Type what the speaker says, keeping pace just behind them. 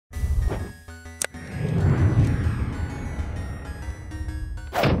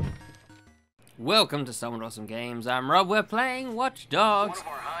Welcome to Somewhat Awesome Games. I'm Rob. We're playing Watch Dogs,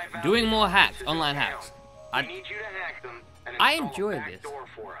 doing more hacks, online hacks. I enjoy this.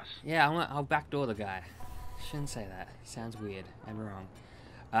 Yeah, I'll backdoor the guy. Shouldn't say that. Sounds weird and wrong.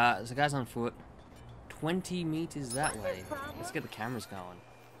 So guy's on foot. 20 meters that way. Let's get the cameras going.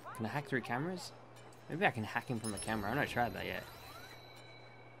 Can I hack through cameras? Maybe I can hack him from a camera. I've not tried that yet.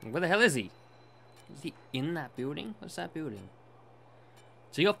 Where the hell is he? Is he in that building? What's that building?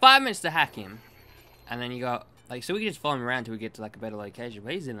 So you got 5 minutes to hack him, and then you got like, so we can just follow him around till we get to like a better location.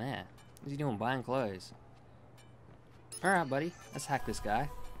 But he's in there. What's he doing? Buying clothes. All right, buddy. Let's hack this guy.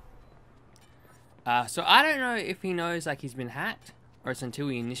 So I don't know if he knows like he's been hacked, or it's until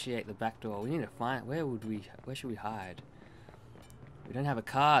we initiate the back door. We need to find where should we hide? We don't have a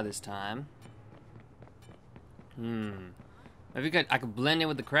car this time. Maybe I could blend in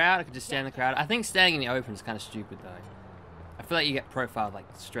with the crowd. I could just stand in the crowd. I think standing in the open is kind of stupid though. I feel like you get profiled like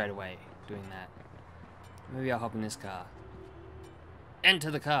straight away doing that. Maybe I'll hop in this car. Enter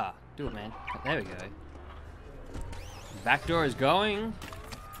the car. Do it, man. There we go. Back door is going.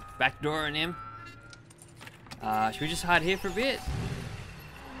 Backdooring him. Should we just hide here for a bit?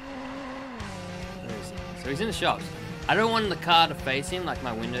 Where is he? So he's in the shops. I don't want the car to face him, like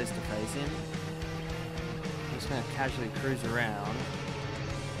my windows to face him. I'm just gonna casually cruise around.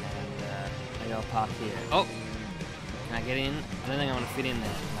 And maybe I'll park here. Oh! Can I get in? I don't think I want to fit in there.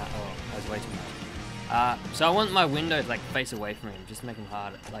 No, oh, that was way too much. So I want my window to like face away from him, just to make him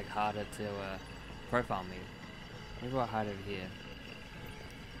harder to profile me. Maybe I'll hide over here.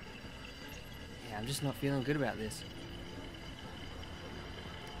 Yeah, I'm just not feeling good about this.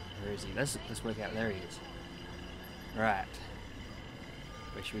 Where is he? Let's work out. There he is. Right.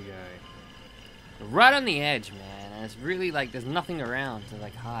 Where should we go? We're right on the edge, man, and it's really like there's nothing around to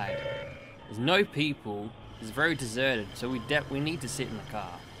like hide. There's no people. It's very deserted, so we need to sit in the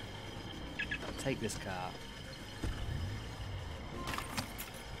car. I'll take this car.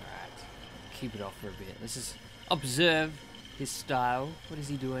 Alright. Keep it off for a bit. Let's just observe his style. What is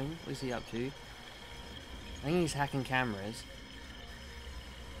he doing? What is he up to? I think he's hacking cameras.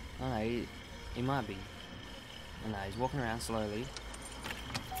 Oh no, he might be. Oh no, he's walking around slowly.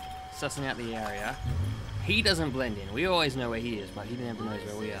 Sussing out the area. He doesn't blend in. We always know where he is, but he never knows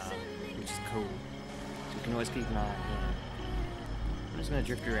where we are, which is cool. So we can always keep an eye on him. I'm just gonna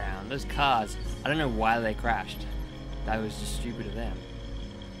drift around. Those cars, I don't know why they crashed. That was just stupid of them.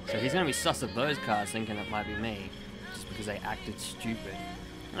 So he's gonna be sus of those cars thinking it might be me, just because they acted stupid.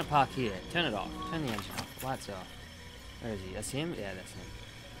 I'm gonna park here. Turn it off. Turn the engine off. Lights off. Where is he? That's him? Yeah, that's him.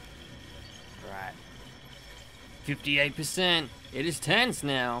 Right. 58%. It is tense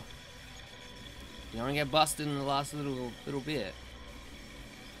now. You don't want to get busted in the last little bit.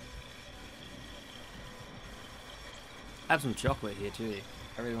 I have some chocolate here too.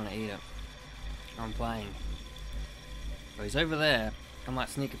 I really want to eat it. I'm playing. Oh, he's over there. I might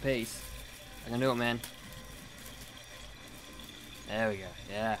sneak a piece. I can do it, man. There we go.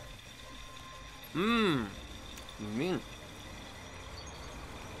 Yeah. Mint.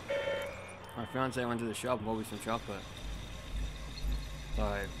 My fiance went to the shop and bought me some chocolate.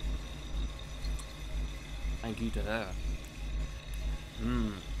 So, thank you to her.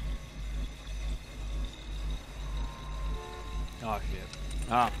 Oh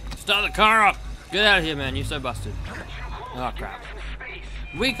shit. Start the car up! Get out of here, man. You're so busted. Oh crap.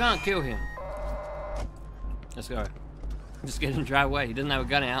 We can't kill him. Let's go. Just get him to drive away. He doesn't have a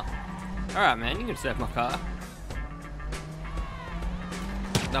gun out. Alright, man. You can save my car.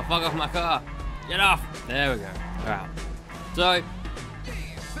 Now fuck off my car. Get off. There we go. Alright. So,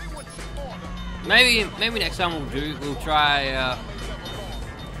 maybe next time we'll try,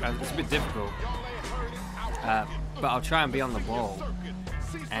 it's a bit difficult. But I'll try and be on the ball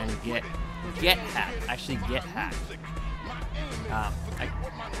and get hacked. Actually get hacked.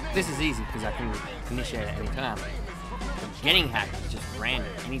 This is easy because I can initiate at any time. But getting hacked is just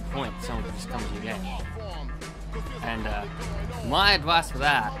random. At any point, someone can just come to your game. And my advice for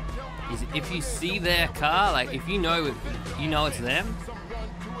that is, if you see their car, like if you know it's them,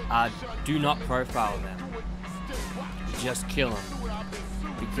 do not profile them. Just kill them.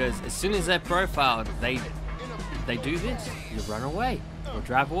 Because as soon as they're profiled, they do this. You run away or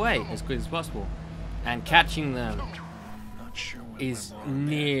drive away as quick as possible, and catching them is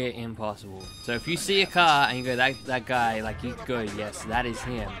near impossible. So if you see a car and you go, that guy, like you go, yes, that is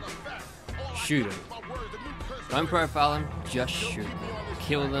him, shoot him. Don't profile them, just shoot them.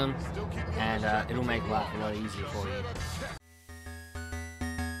 Kill them, and it'll make life a lot easier for you.